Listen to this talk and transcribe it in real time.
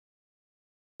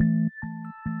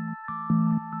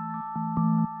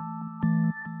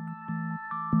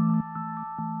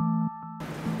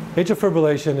Atrial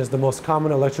fibrillation is the most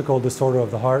common electrical disorder of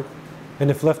the heart,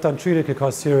 and if left untreated, could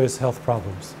cause serious health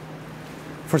problems.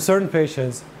 For certain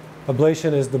patients,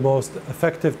 ablation is the most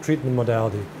effective treatment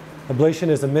modality. Ablation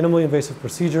is a minimally invasive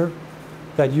procedure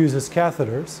that uses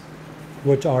catheters,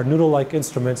 which are noodle-like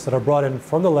instruments that are brought in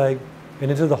from the leg and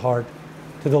into the heart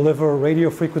to deliver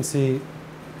radiofrequency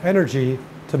energy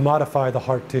to modify the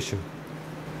heart tissue.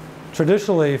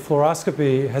 Traditionally,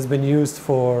 fluoroscopy has been used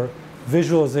for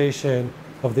visualization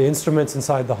of the instruments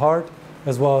inside the heart,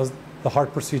 as well as the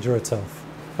heart procedure itself.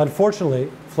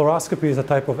 Unfortunately, fluoroscopy is a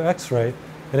type of X-ray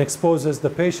and exposes the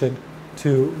patient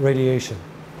to radiation.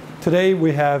 Today,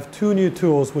 we have two new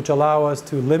tools which allow us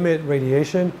to limit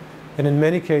radiation and in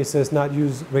many cases not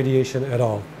use radiation at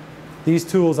all. These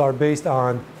tools are based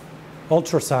on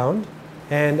ultrasound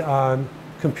and on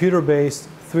computer-based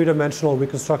three-dimensional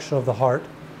reconstruction of the heart,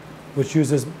 which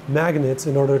uses magnets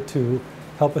in order to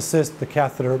help assist the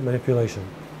catheter manipulation.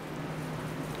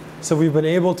 So we've been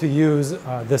able to use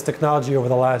this technology over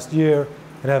the last year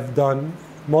and have done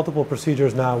multiple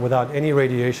procedures now without any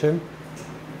radiation.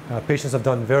 Patients have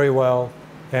done very well,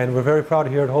 and we're very proud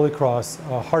here at Holy Cross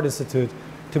Heart Institute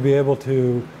to be able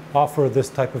to offer this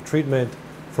type of treatment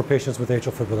for patients with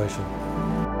atrial fibrillation.